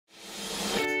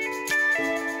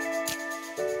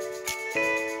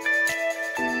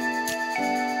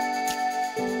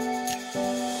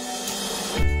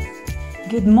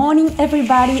Good morning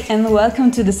everybody and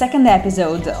welcome to the second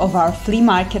episode of our flea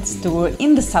markets tour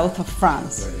in the south of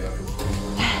France.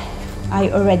 I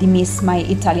already miss my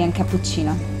Italian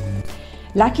cappuccino.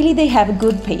 Luckily they have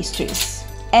good pastries.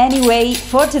 Anyway,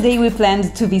 for today we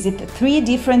planned to visit 3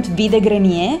 different Vide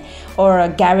Greniers or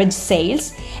garage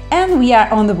sales and we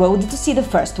are on the road to see the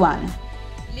first one.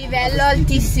 Livello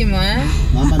altissimo, eh?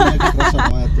 Mamma mia che grossa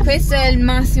tomata. Questo è il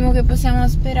massimo che possiamo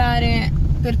sperare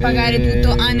per pagare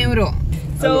tutto a euro.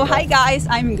 So hi guys,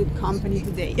 I'm in good company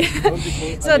today.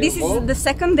 So this is the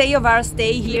second day of our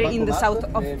stay here in the south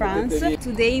of France.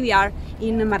 Today we are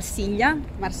in Marseille,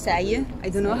 I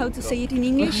don't know how to say it in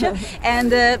English.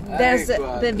 And there's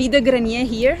the Vide Grenier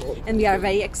here and we are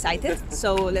very excited.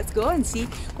 So let's go and see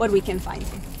what we can find.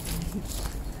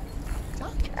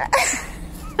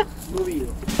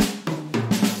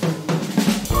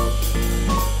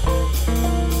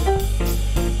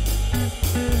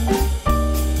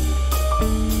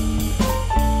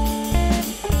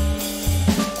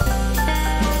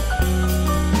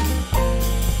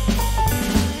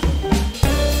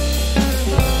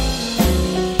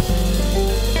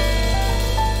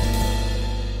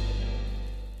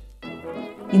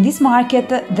 In this market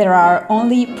there are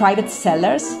only private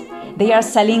sellers. They are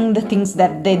selling the things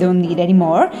that they don't need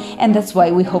anymore and that's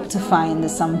why we hope to find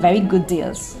some very good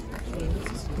deals.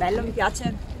 Bello, mi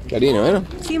piace. Carino, vero?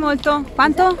 Sì, molto.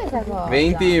 Quanto?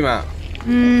 20, ma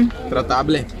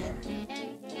trattabile.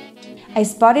 I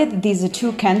spotted these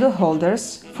 2 candle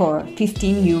holders for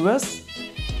 15 euros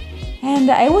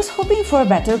and I was hoping for a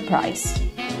better price.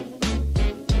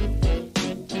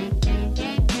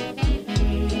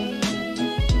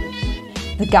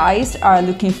 The guys are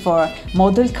looking for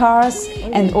model cars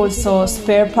and also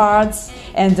spare parts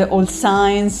and old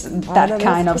signs, that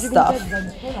kind of stuff.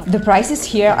 The prices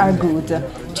here are good.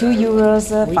 2 euros,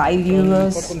 5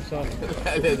 euros.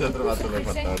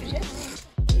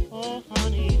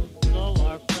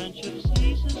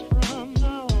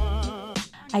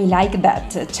 I like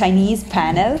that Chinese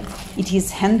panel. It is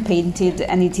hand painted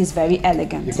and it is very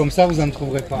elegant. Et comme ça vous en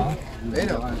trouverez pas.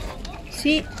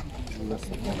 Sì.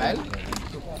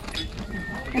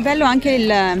 È bello anche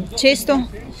il cesto.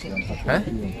 Eh?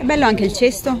 È bello anche il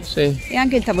cesto. Sì. E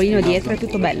anche il tavolino dietro, è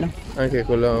tutto bello. Anche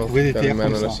quello per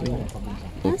mano la signora.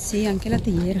 Ah sì, anche la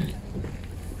teiera.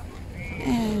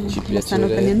 Ci La stanno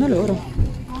piacerebbe. prendendo loro.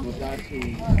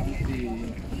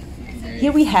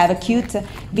 Here we have a cute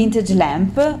vintage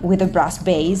lamp with a brass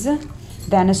base,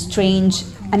 then a strange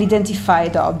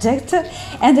unidentified object,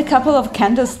 and a couple of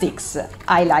candlesticks.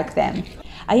 I like them.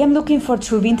 I am looking for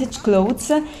true vintage clothes,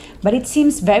 but it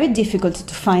seems very difficult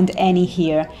to find any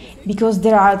here, because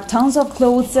there are tons of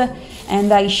clothes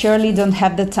and I surely don't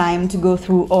have the time to go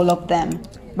through all of them.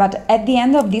 But at the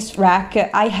end of this rack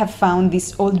I have found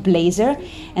this old blazer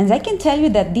and I can tell you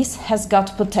that this has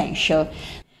got potential.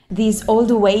 These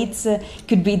old weights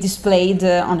could be displayed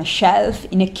on a shelf,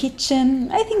 in a kitchen.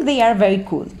 I think they are very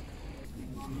cool.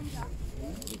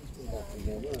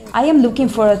 I am looking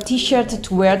for a t-shirt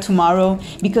to wear tomorrow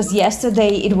because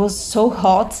yesterday it was so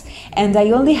hot and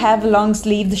I only have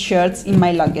long-sleeved shirts in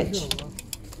my luggage.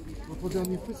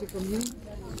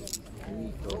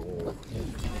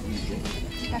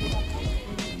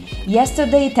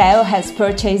 Yesterday Theo has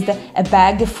purchased a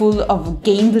bag full of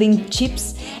gambling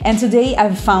chips and today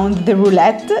I've found the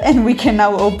roulette and we can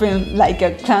now open like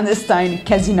a clandestine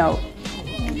casino.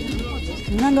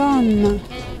 Madonna!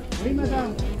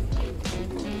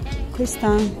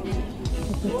 Questa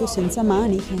è proprio senza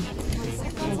maniche.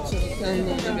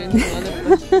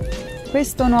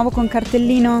 Questo nuovo con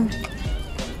cartellino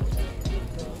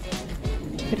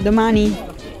per domani,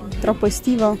 troppo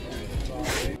estivo.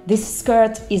 This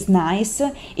skirt is nice,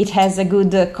 it has a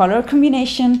good color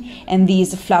combination and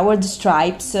these flowered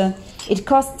stripes. It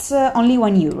costs only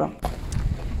 €1.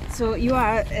 So you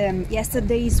are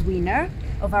yesterday's winner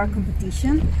of our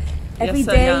competition. Every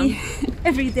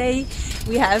day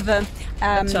we have a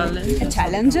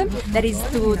challenge that is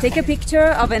to take a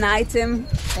picture of an item.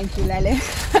 Thank you, Lele.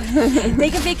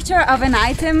 Take a picture of an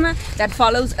item that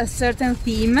follows a certain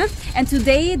theme, and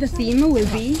today the theme will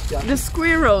be the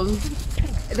squirrel.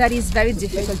 That is very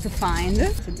difficult to find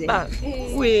today. But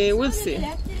we will see.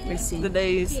 We'll see. The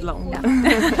day is long.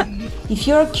 If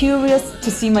you're curious to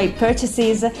see my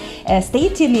purchases, stay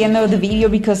till the end of the video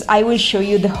because I will show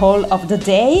you the whole of the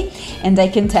day and I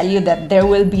can tell you that there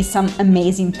will be some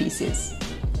amazing pieces.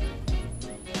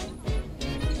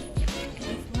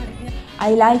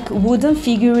 I like wooden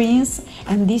figurines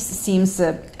and this seems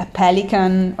a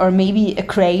pelican or maybe a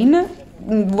crane.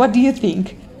 What do you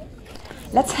think?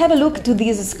 Let's have a look to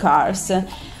these scarves.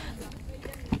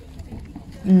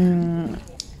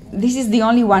 This is the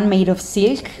only one made of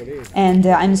silk, and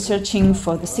I'm searching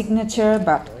for the signature,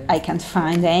 but I can't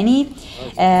find any.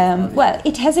 Well,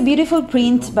 it has a beautiful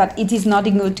print, but it is not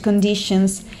in good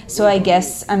conditions, so I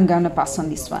guess I'm gonna pass on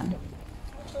this one.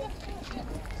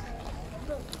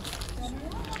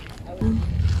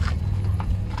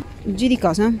 G di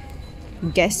cosa?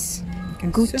 Guess.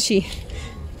 Gucci.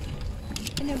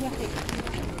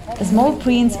 A small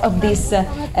print of this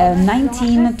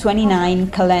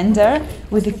 1929 calendar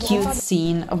with a cute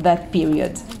scene of that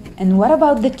period. And what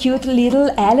about the cute little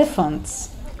elephants?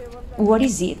 What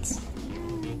is it?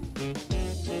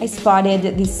 I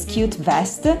spotted this cute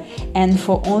vest, and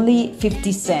for only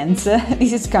 50 cents,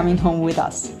 this is coming home with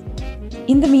us.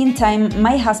 In the meantime,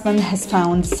 my husband has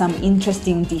found some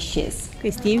interesting dishes.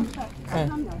 Questi?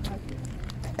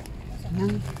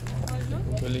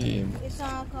 Quelli...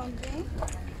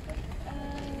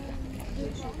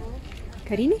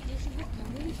 Carini?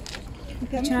 Mi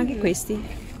piacciono anche questi.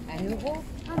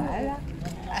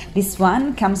 This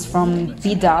one comes from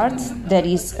Vide, that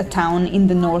is a town in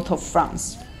the north of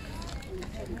France.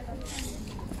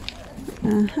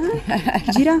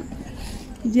 Gira?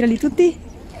 Girali tutti?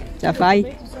 Ce la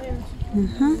fai?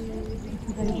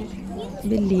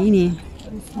 Bellini.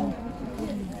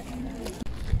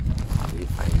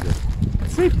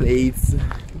 Three plates.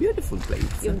 Beautiful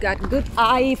plates. You've got good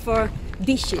eye for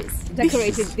dishes,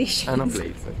 decorated dishes. Ah, no,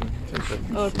 plates.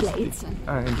 Or plates.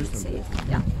 Interesting.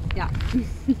 Yeah.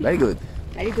 Very good.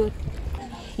 Very good.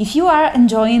 If you are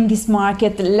enjoying this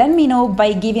market, let me know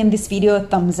by giving this video a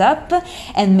thumbs up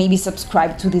and maybe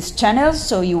subscribe to this channel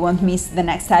so you won't miss the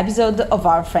next episode of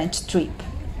our French trip.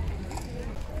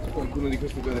 Qualcuno di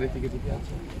questi quadretti che ti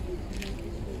piace?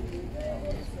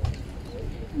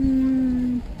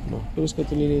 No, quello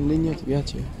scatolino in legno ti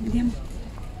piace? Vediamo.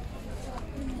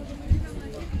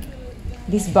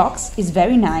 This box is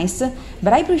very nice,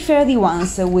 but I prefer the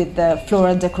ones with the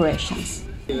floral decorations.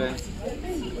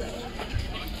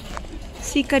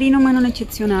 Sì, carino ma non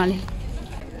eccezionale.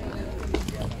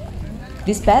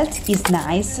 This belt is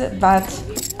nice, but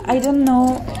I don't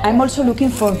know, I'm also looking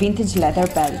for vintage leather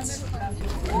belts.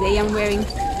 Today I'm wearing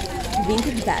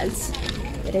vintage belts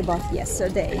that I bought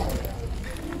yesterday.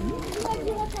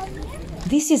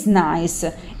 This is nice,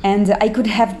 and I could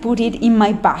have put it in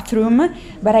my bathroom,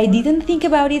 but I didn't think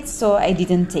about it, so I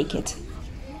didn't take it.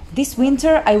 This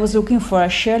winter I was looking for a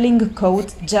shearling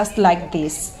coat just like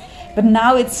this, but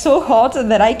now it's so hot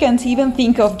that I can't even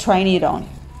think of trying it on.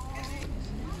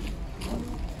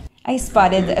 I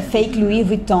spotted a fake Louis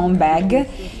Vuitton bag.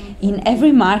 In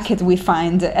every market we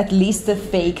find at least a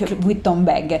fake Vuitton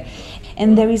bag,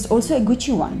 and there is also a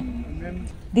Gucci one.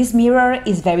 This mirror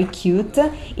is very cute.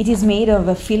 It is made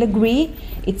of filigree.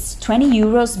 It's 20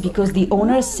 euros because the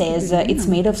owner says it's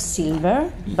made of silver,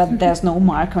 but there's no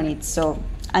mark on it, so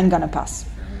I'm gonna pass.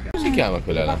 Come si chiama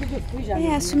quella là?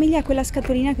 Assomiglia a quella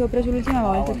scatolina che ho preso l'ultima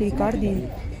volta, ti ricordi?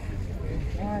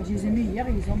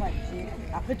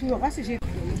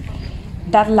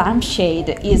 That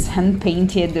lampshade is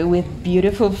hand-painted with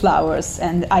beautiful flowers,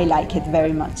 and I like it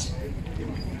very much.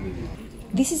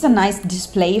 This is a nice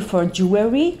display for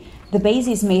jewelry. The base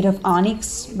is made of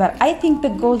onyx, but I think the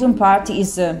golden part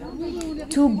is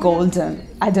too golden.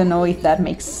 I don't know if that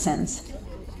makes sense.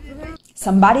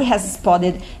 Somebody has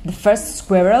spotted the first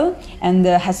squirrel and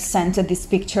has sent this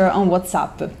picture on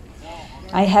WhatsApp.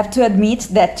 I have to admit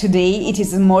that today it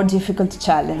is a more difficult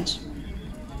challenge.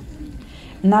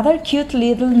 Another cute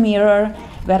little mirror,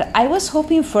 but I was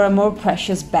hoping for a more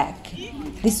precious bag.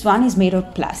 This one is made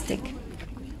of plastic.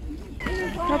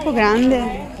 Troppo grande.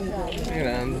 È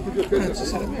grande. Ci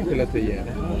sarebbe quella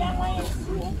teiera.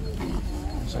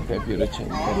 So che è più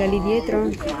recente. Quella lì dietro?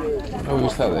 L'ho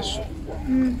vista adesso.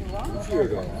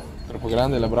 Troppo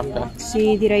grande la brocca?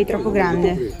 Sì, direi troppo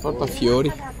grande. Porta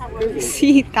fiori.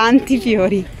 Sì, tanti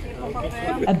fiori.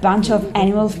 A bunch of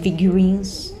animal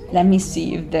figurines. Let me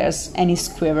see if there's any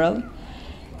squirrel.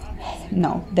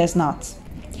 No, there's not.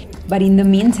 But in the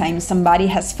meantime, somebody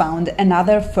has found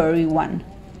another furry one.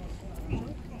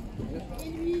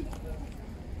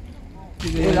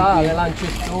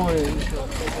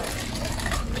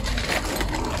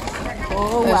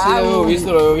 Oh, Sì, l'avevo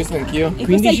visto anch'io. E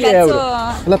questo è il pezzo...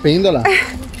 La pendola?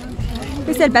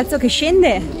 Questo è il pezzo che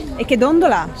scende e che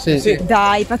dondola? Sì. Sì.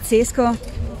 Dai, pazzesco.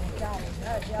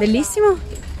 Bellissimo.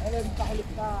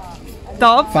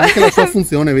 Top. Fa anche la sua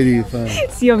funzione, vedi? Fa...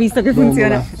 Sì, ho visto che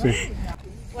funziona. Sì.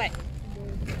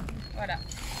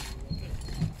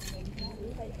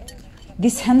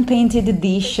 This hand-painted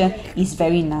dish is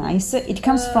very nice. It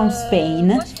comes from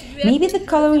Spain. Maybe the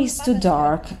color is too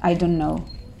dark, I don't know.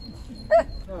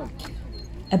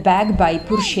 A bag by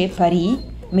Marseille, Paris.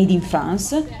 made in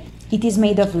France. It is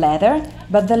made of leather,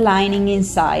 but the lining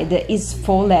inside is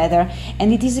faux leather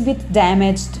and it is a bit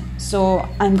damaged, so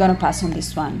I'm gonna pass on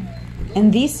this one.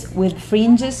 And this with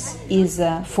fringes is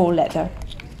faux leather.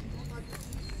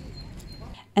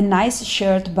 A nice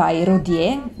shirt by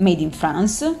Rodier, made in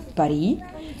France, Paris.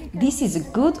 This is a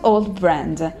good old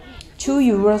brand. 2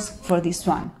 euros for this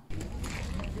one.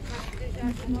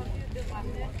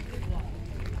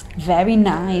 Very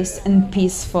nice and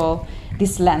peaceful.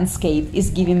 This landscape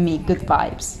is giving me good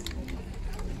vibes.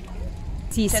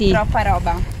 Sì, C'è sì. troppa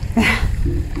roba.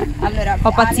 Allora,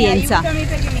 Ho pazienza. aiutami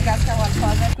perché mi casca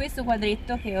qualcosa. Questo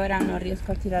quadretto che ora non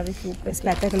riesco a tirare su.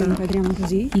 Aspetta che lo inquadriamo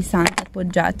così. I santi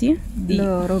appoggiati.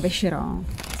 Lo rovescerò.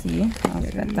 Sì,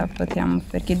 aspetta, potremmo,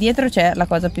 perché dietro c'è la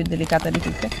cosa più delicata di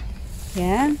tutte. Che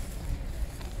è?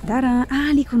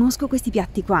 Ah, li conosco questi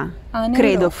piatti qua. Ah, ne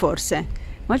Credo, euro. forse.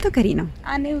 Molto carino.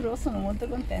 A euro, sono molto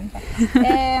contenta.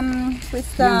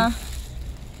 Questa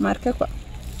marca qua.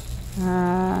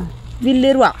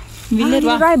 Villeroy.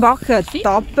 Villeroy Boch, Sì.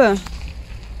 top.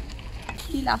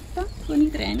 Di latta con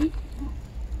i treni.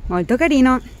 Molto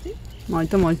carino.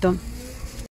 Molto, molto.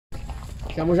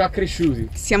 Siamo già cresciuti.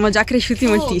 Siamo già cresciuti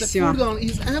moltissimo. The food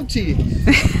is empty.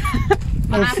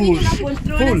 Ma full. una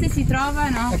poltrona Full. se si trova,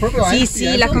 no? È proprio Sì, empty,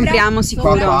 sì, la compriamo Qua,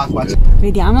 sicuro. qua.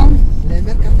 Vediamo. Le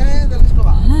mercatè delle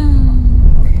scovate.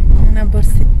 Una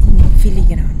borsettina in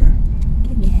filigrana.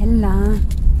 Che bella.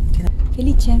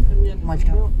 Felice.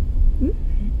 Molto.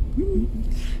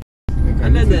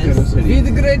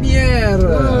 Vide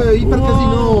Greniers.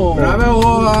 Ipercasino.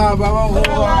 Bravo.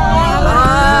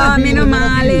 Ah, meno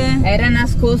male. Era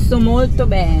nascosto molto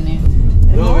bene.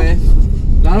 Dove?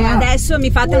 E adesso mi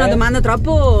fate una domanda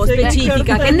troppo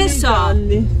specifica. Che ne so?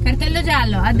 Cartello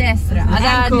giallo, a destra,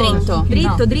 a dritto.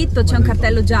 Dritto, dritto, c'è un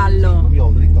cartello giallo.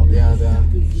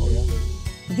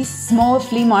 This small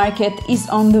flea market is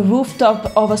on the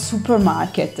rooftop of a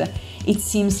supermarket. It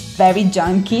seems very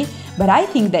junky, but I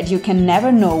think that you can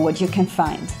never know what you can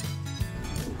find.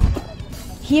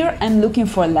 Here I'm looking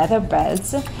for leather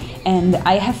belts and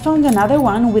I have found another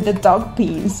one with the dog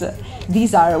pins.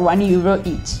 These are €1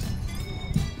 each.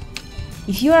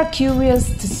 If you are curious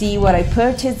to see what I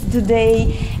purchased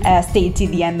today, stay till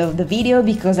the end of the video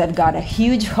because I've got a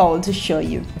huge haul to show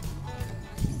you.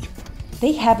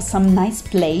 They have some nice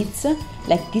plates,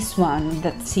 like this one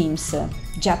that seems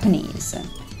Japanese.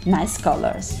 Nice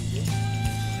colors.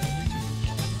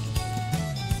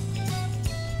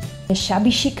 A shabby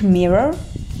chic mirror,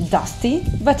 dusty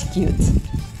but cute.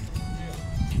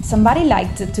 Somebody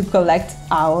liked to collect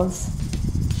owls.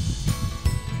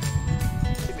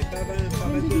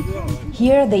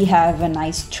 Here they have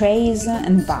nice trays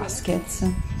and baskets.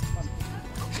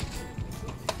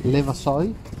 Le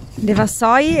vassoi. Le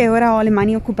vassoi e ora ho le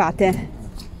mani occupate.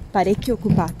 Parecchio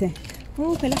occupate.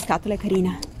 Oh, quella scatola è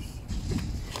carina.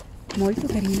 Molto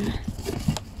carina.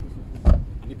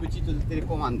 Les petits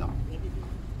télécommandants.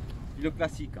 Le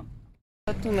classique.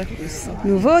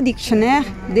 Nouveau dictionnaire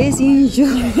des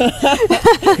injures.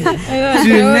 Tu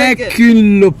n'es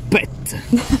qu'une lopette.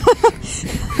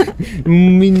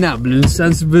 Un minable, un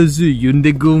sans besoin, un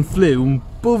dégonflé, un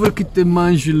pauvre qui te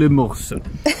mange le morceau.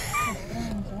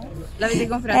 L'avete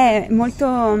comprato? È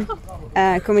molto,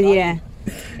 come dire,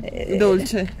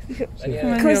 Dolce.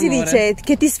 come si dice?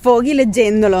 Che ti sfoghi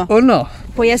leggendolo. Oh no,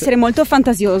 Puoi essere molto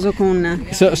fantasioso con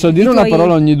so dire i una tuoi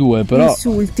parola ogni due, però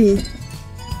insulti.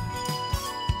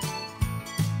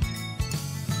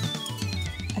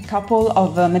 A couple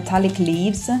of metallic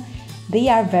leaves. They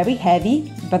are very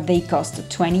heavy, but they cost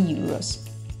 €20.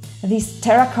 This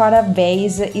terracotta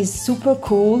vase is super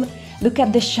cool. Look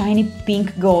at the shiny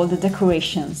pink gold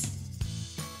decorations.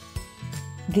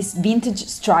 This vintage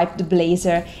striped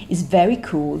blazer is very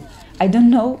cool. I don't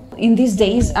know, in these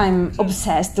days I'm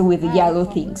obsessed with yellow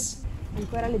things.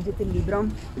 Ancora leggete il libro?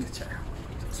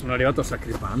 sono arrivato a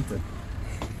sacripante.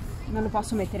 Non lo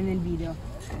posso mettere nel video.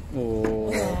 Oh.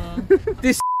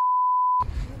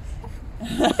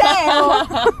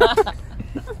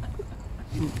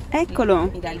 Eccolo!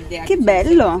 Mi dà l'idea Che ci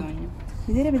bello!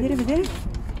 sia bisogno. Vedere.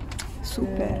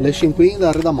 Super. Le scinquine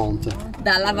da Redamonte.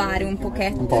 Da lavare un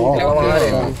pochetto. Un po'.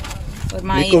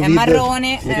 Ormai Ecco, è vide.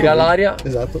 marrone. Tira l'aria.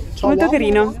 Esatto. Ciao, Molto uomo.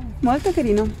 carino, molto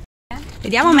carino.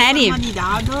 Vediamo Mary. Di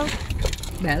dado.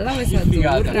 Bella questa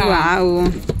figata. azzurra.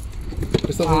 Wow.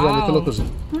 Questo mettilo così.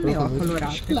 Non le ho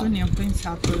colorate, quindi ho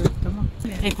pensato, ho detto ma...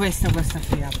 E questa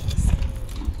figa.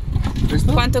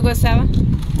 Questo Quanto costava?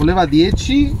 voleva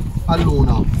 10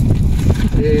 all'una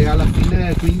e alla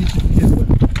fine 15 tutti e due.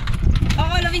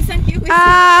 Oh, l'ho vista anch'io questa.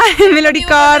 Ah, me lo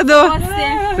ricordo.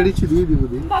 Felici 2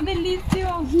 DVD. Ma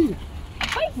bellissimo.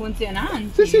 Poi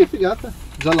funzionante. Sì, figata.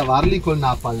 già lavarli col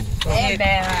napalm.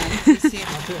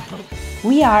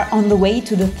 We are on the way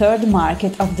to the third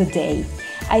market of the day.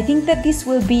 I think that this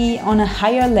will be on a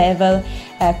higher level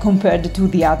compared to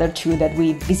the other two that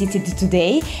we visited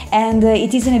today, and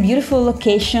it is in a beautiful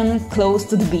location close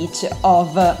to the beach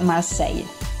of Marseille.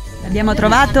 L'abbiamo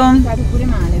trovato? Vado pure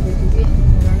male perché qui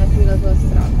non è più la tua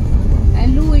strada. È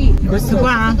lui. Questo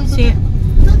qua? Sì.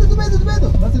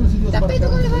 Tappeto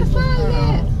con le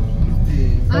farfalle.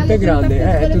 Quanto è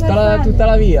grande? Tutta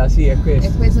la via, sì, è questo.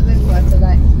 È questo per forza,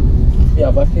 dai.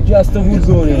 Via, parcheggia sto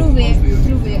furgone.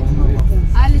 Truve.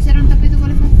 Ale, c'era un tappeto con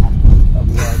le farfalle.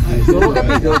 Non ho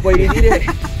capito, puoi ridire?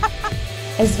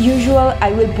 As usual,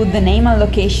 I will put the name and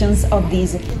locations of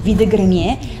these Vide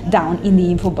Greniers down in the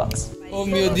info box. Oh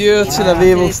mio Dio, ce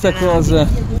l'avevo sta cosa.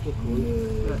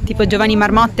 Tipo Giovanni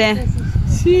Marmotte?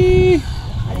 Sì.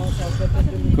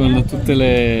 Con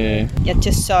tutte Gli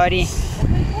accessori.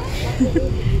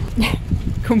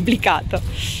 Complicato.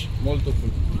 Molto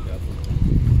complicato.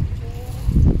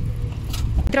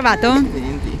 Trovato?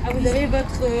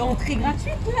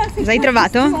 Cosa hai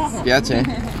trovato? Ti piace?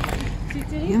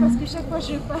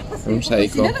 Un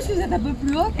seiko.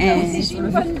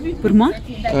 Per moi?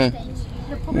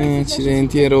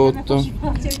 Accidenti, è rotto.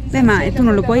 Beh, ma tu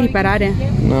non lo puoi riparare?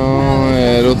 No,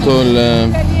 è rotto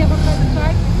il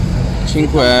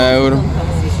 5 euro.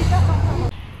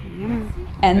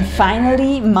 And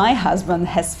finally, my husband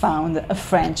has found a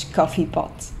French coffee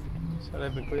pot.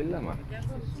 Sarebbe quella, ma...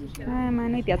 Ma a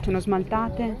noi piacciono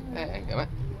smaltate. Anche a me.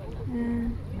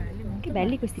 Che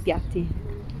belli questi piatti.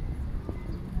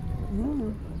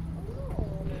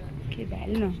 Che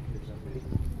bello.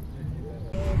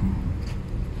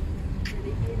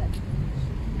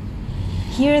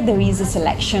 Here there is a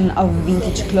selection of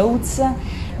vintage clothes.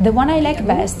 The one I like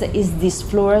best is this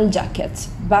floral jacket,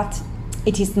 but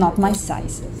it is not my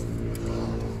size.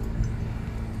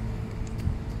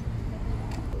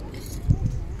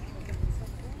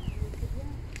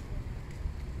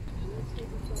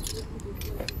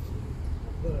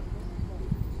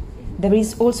 There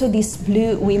is also this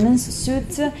blue women's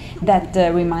suit that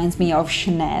reminds me of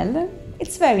Chanel.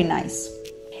 It's very nice.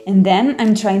 And then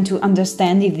I'm trying to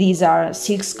understand if these are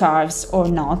silk scarves or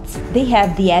not. They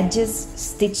have the edges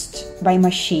stitched by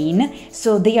machine,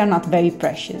 so they are not very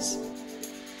precious.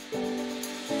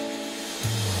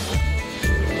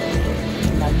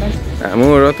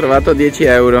 Amore, ho trovato 10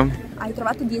 euro. Hai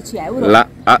trovato 10 euro? La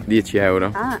a 10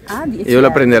 euro. Ah, 10 Io la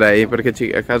euro. prenderei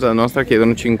perché a casa nostra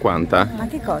chiedono 50. Ma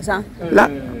che cosa? La.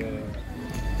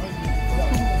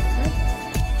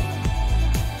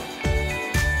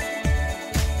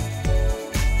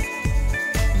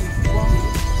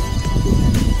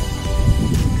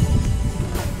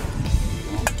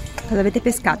 Cosa avete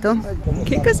pescato?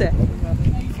 Che cos'è?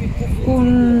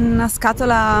 Una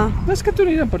scatola... Una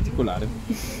scatolina particolare.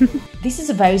 This is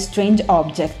a very strange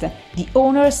object. The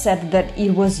owner said that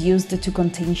it was used to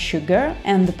contain sugar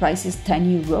and the price is 10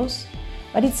 euros.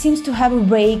 But it seems to have a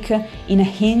break in a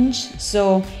hinge,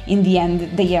 so in the end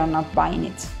they are not buying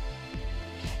it.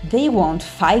 They want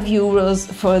 5 euros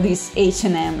for this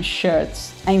H&M shirt.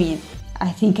 I mean,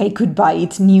 I think I could buy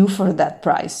it new for that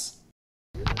price.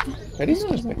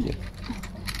 Carissimo specchio.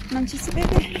 Non ci si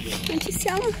vede, non ci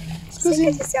siamo. Scusi,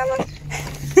 sì, ci siamo.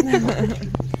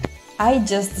 I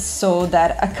just saw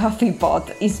that a coffee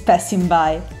pot is passing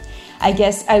by. I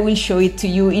guess I will show it to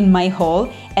you in my haul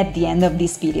at the end of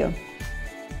this video.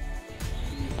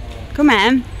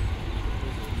 Com'è?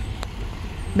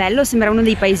 Bello, sembra uno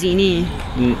dei paesini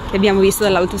che abbiamo visto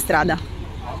dall'autostrada.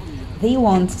 They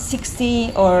want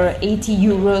 60 or 80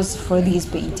 euros for these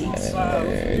paintings.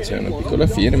 C'è una piccola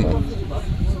firma.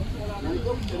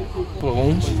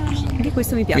 Anche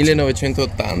questo mi piace.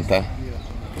 1980.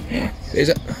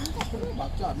 Pesa.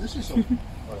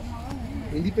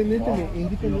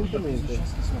 Indipendentemente.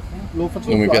 Lo faccio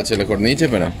Non mi qua. piace la cornice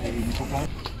però.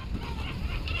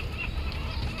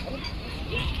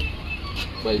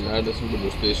 Bailare è sempre lo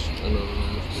stesso.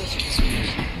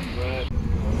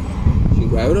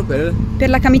 5 euro per? Per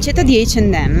la camicetta di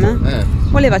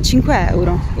H&M voleva 5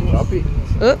 euro. Troppi.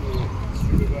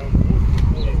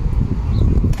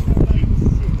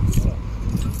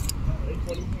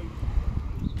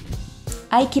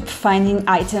 I keep finding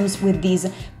items with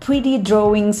these pretty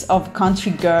drawings of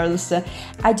country girls.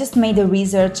 I just made a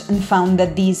research and found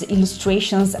that these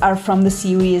illustrations are from the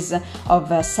series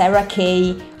of Sarah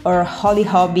Kay or Holly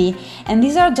Hobby, and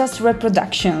these are just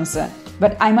reproductions,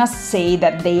 but I must say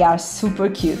that they are super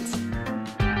cute.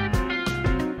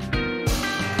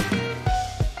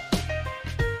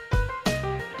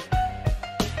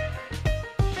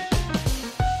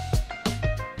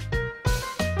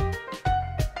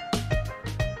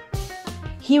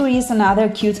 Here is another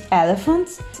cute elephant.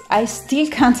 I still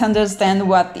can't understand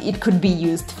what it could be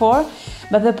used for,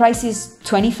 but the price is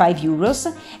 25 euros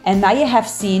and I have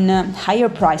seen higher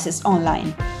prices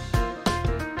online.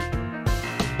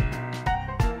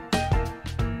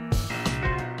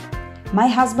 My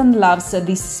husband loves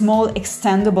this small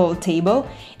extendable table.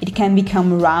 It can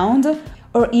become round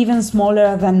or even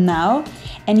smaller than now,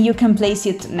 and you can place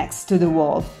it next to the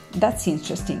wall. That's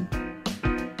interesting.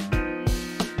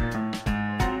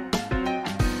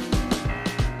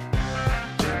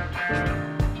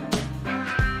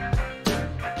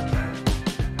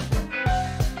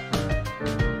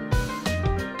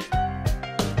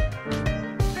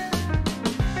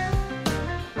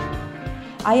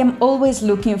 I am always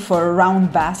looking for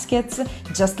round baskets,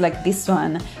 just like this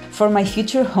one, for my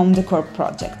future home decor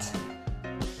project.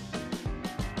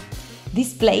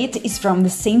 This plate is from the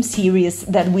same series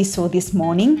that we saw this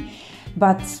morning,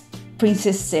 but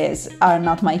princesses are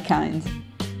not my kind.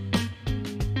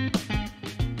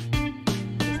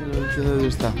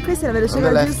 Questa è la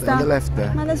velocità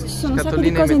giusta. Ma adesso ci sono un sacco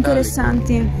di cose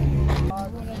interessanti.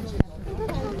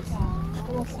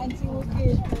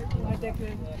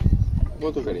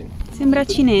 Molto carino. Sembra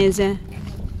cinese.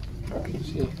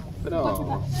 Sì,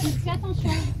 però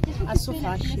Ha suo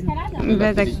fascino.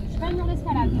 Guarda,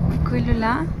 quello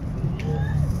là,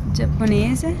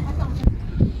 giapponese.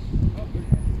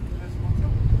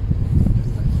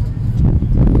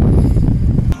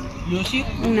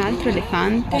 Un altro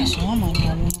elefante. Insomma,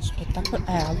 uno spettacolo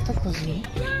è alto così.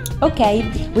 Okay,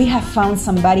 we have found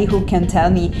somebody who can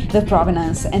tell me the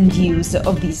provenance and use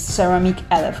of these ceramic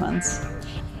elephants.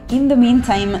 In the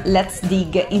meantime, let's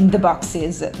dig in the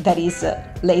boxes. That is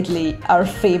lately our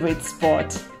favorite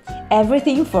sport.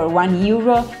 Everything for 1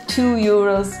 euro, 2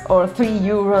 euros or 3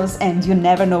 euros, and you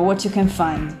never know what you can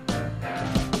find.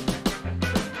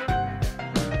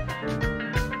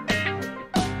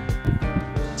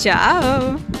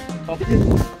 Ciao!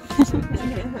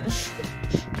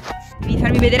 Devi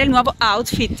farmi vedere il nuovo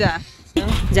outfit.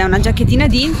 Già, una giacchettina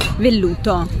di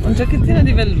velluto. Un giacchettino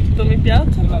di velluto, mi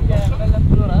piace perché è bella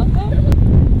colorata.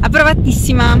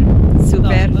 Approvatissima!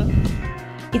 Super!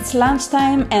 It's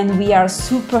lunchtime and we are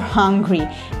super hungry.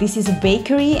 This is a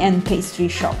bakery and pastry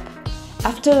shop.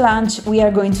 After lunch, we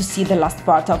are going to see the last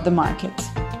part of the market.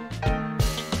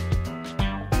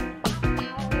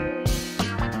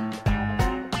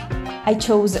 I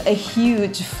chose a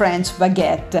huge French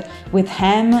baguette with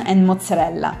ham and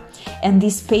mozzarella, and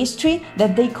this pastry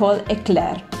that they call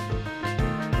éclair.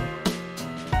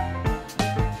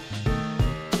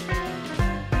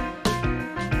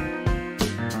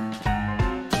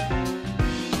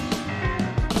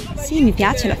 Sì, mi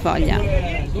piace la foglia.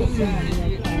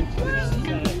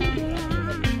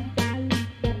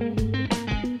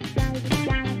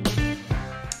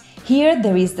 Here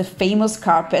there is the famous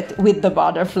carpet with the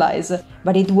butterflies,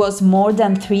 but it was more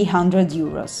than 300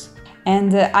 euros.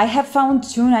 And I have found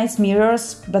 2 nice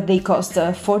mirrors, but they cost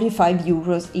 45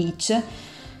 euros each,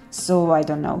 so I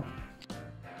don't know.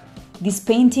 This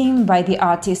painting by the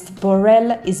artist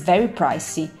Borrell is very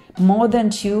pricey, more than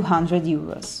 200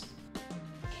 euros.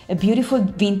 A beautiful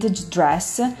vintage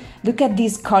dress. Look at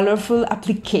these colorful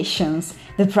applications.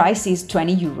 The price is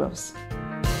 20 euros.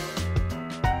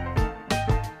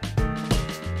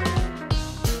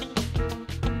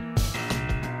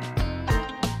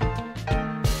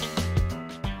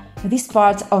 This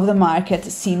part of the market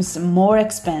seems more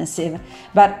expensive,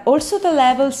 but also the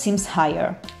level seems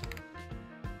higher.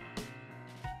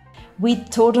 We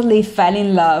totally fell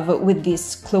in love with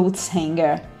this clothes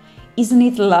hanger. Isn't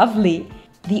it lovely?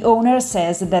 The owner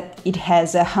says that it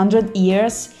has 100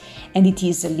 years and it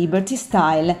is a Liberty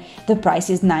style. The price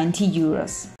is 90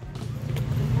 euros.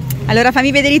 Allora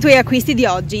fammi vedere i tuoi acquisti di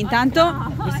oggi.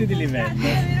 Intanto Questi di livello.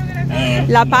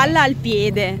 la palla al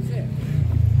piede.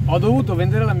 Ho dovuto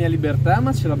vendere la mia libertà,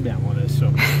 ma ce l'abbiamo adesso.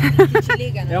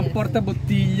 È un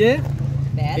portabottiglie.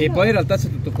 Bello. E poi in realtà c'è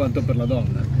tutto quanto per la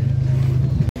donna.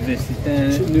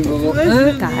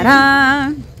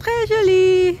 Tara! Très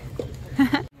joli!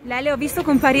 Lele, ho visto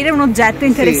comparire un oggetto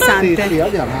interessante. Sì,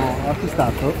 abbiamo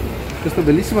acquistato questo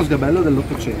bellissimo sgabello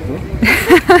dell'800.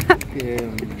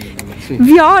 Sì.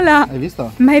 Viola! Hai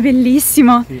visto? Ma è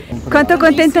bellissimo! Sì, quanto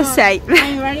contenta sei?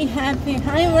 I'm very happy,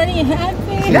 I'm very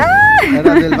happy.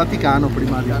 Era del Vaticano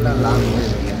prima di all'anno.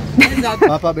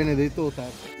 Papa Benedetto III.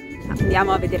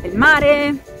 Andiamo a vedere il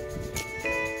mare.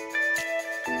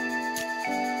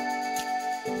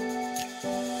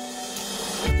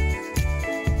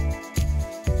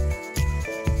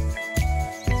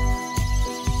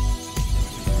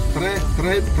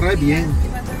 Très bien.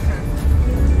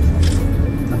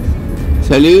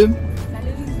 Salut.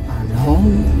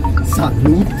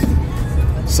 Salut.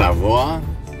 Savoir.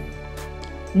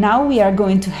 Now we are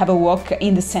going to have a walk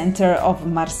in the center of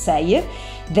Marseille.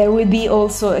 There will be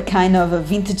also a kind of a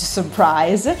vintage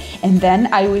surprise, and then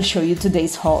I will show you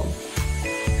today's haul.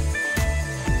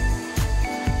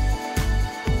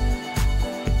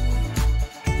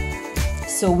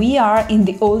 So we are in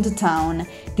the old town.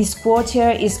 This quarter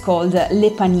is called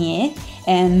Les Paniers,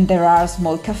 and there are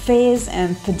small cafes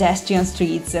and pedestrian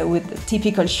streets with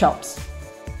typical shops.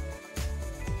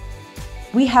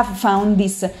 We have found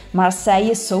this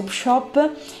Marseille soap shop.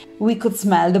 We could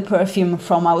smell the perfume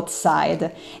from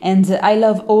outside, and I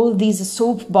love all these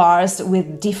soap bars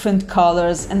with different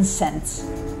colors and scents.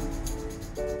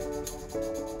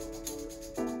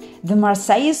 The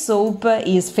Marseille soap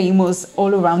is famous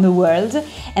all around the world,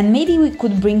 and maybe we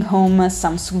could bring home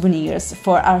some souvenirs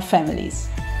for our families.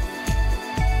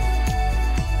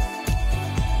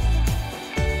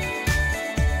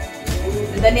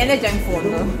 Daniele è già in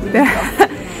fondo.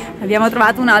 Abbiamo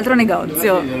trovato un altro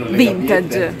negozio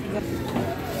vintage.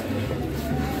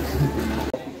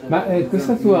 Ma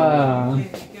questa tua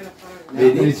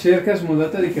ricerca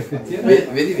smodata di caffettiere?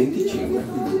 Vedi 25.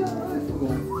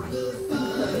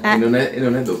 E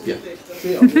non è doppia.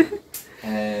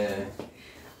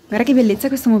 Guarda che bellezza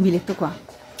questo mobiletto qua.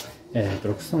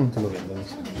 Però questo non te lo vendono.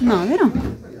 No,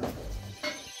 vero?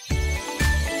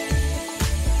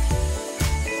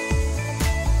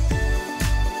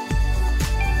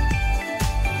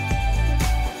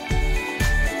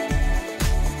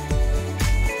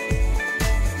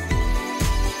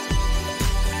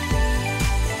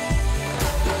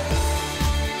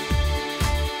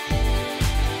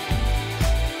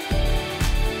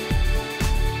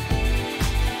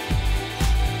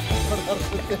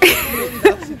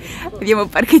 Abbiamo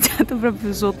parcheggiato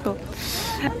proprio sotto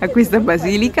a questa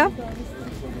basilica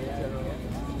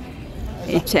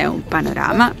e c'è un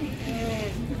panorama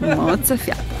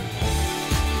mozzafiato.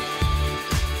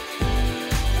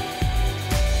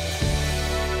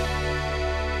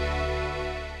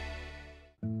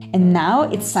 And now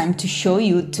it's time to show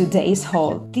you today's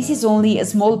haul. This is only a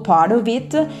small part of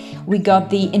it. We got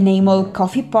the enamel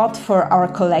coffee pot for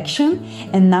our collection,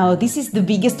 and now this is the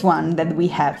biggest one that we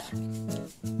have.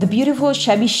 The beautiful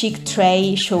shabby chic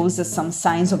tray shows some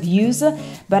signs of use,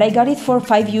 but I got it for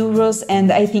 €5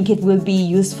 and I think it will be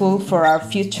useful for our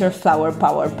future flower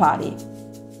power party.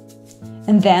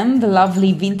 And then the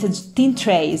lovely vintage tin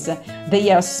trays.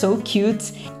 They are so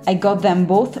cute. I got them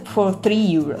both for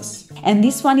 €3. And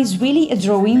this one is really a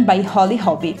drawing by Holly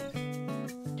Hobby.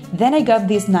 Then I got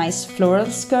these nice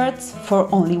floral skirts for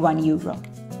only €1.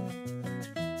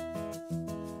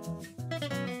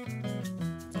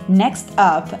 Next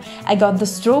up, I got the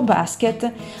straw basket.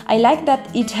 I like that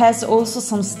it has also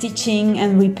some stitching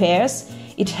and repairs.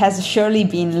 It has surely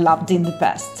been loved in the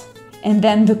past. And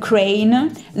then the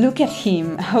crane. Look at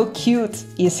him, how cute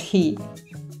is he?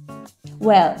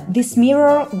 Well, this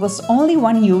mirror was only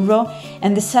 €1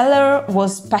 and the seller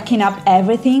was packing up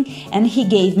everything and he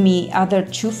gave me other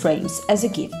 2 frames as a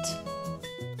gift.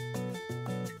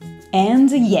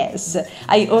 And yes,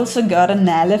 I also got an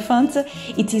elephant.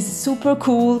 It is super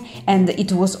cool and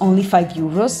it was only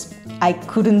 €5. I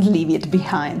couldn't leave it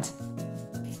behind.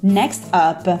 Next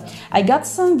up, I got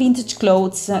some vintage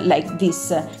clothes like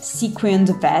this sequined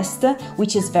vest,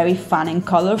 which is very fun and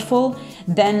colorful,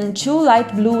 then 2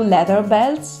 light blue leather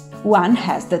belts, one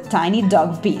has the tiny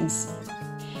dog pins.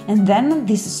 And then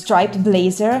this striped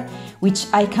blazer, which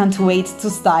I can't wait to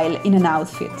style in an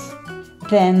outfit.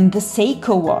 Then the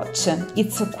Seiko watch,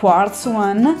 it's a quartz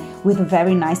one with a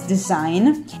very nice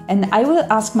design, and I will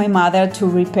ask my mother to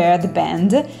repair the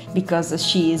band because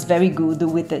she is very good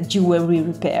with jewelry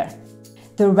repair.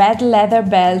 The red leather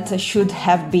belt should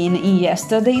have been in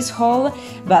yesterday's haul,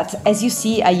 but as you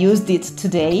see I used it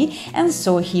today and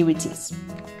so here it is.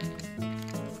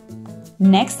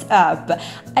 Next up,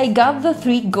 I got the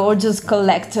 3 gorgeous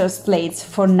collector's plates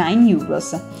for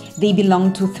 €9. They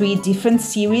belong to 3 different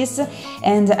series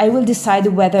and I will decide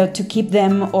whether to keep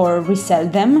them or resell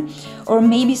them, or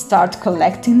maybe start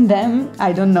collecting them,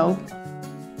 I don't know.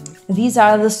 These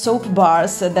are the soap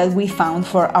bars that we found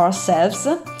for ourselves: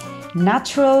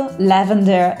 natural,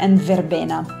 lavender and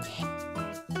verbena.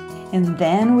 And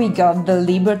then we got the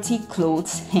Liberty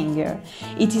clothes hanger.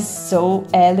 It is so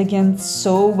elegant,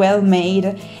 so well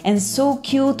made and so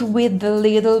cute with the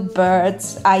little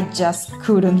birds. I just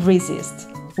couldn't resist.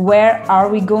 Where are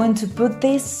we going to put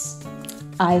this?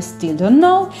 I still don't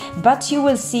know, but you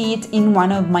will see it in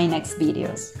one of my next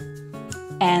videos.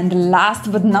 And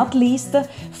last but not least,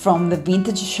 from the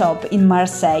vintage shop in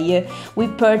Marseille, we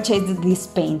purchased this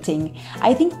painting.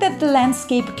 I think that the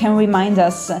landscape can remind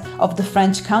us of the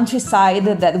French countryside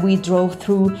that we drove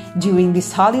through during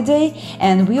this holiday,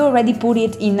 and we already put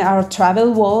it in our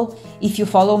travel wall. If you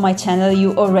follow my channel,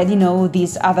 you already know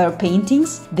these other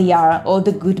paintings. They are all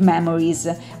the good memories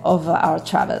of our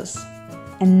travels.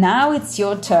 And now it's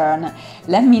your turn.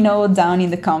 Let me know down in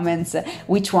the comments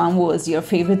which one was your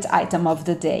favorite item of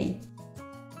the day.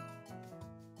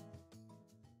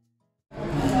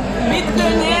 Vide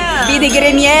Greniers! Vide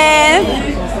Greniers!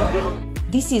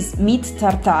 This is meat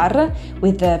tartare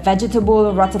with a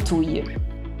vegetable ratatouille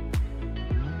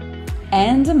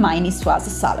and niçoise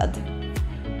salad.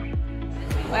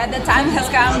 Well, the time has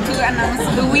come to announce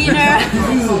the winner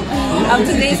of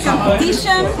today's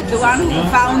competition, the one who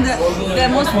found the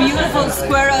most beautiful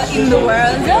squirrel in the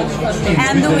world.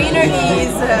 And the winner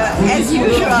is, as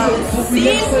usual,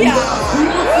 Silvia!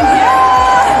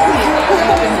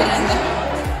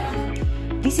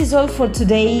 This is all for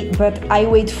today, but I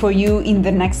wait for you in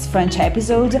the next French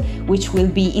episode, which will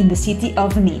be in the city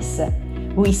of Nice.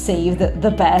 We saved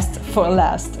the best for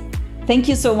last. Thank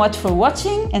you so much for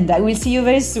watching, and I will see you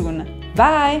very soon.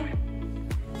 Bye!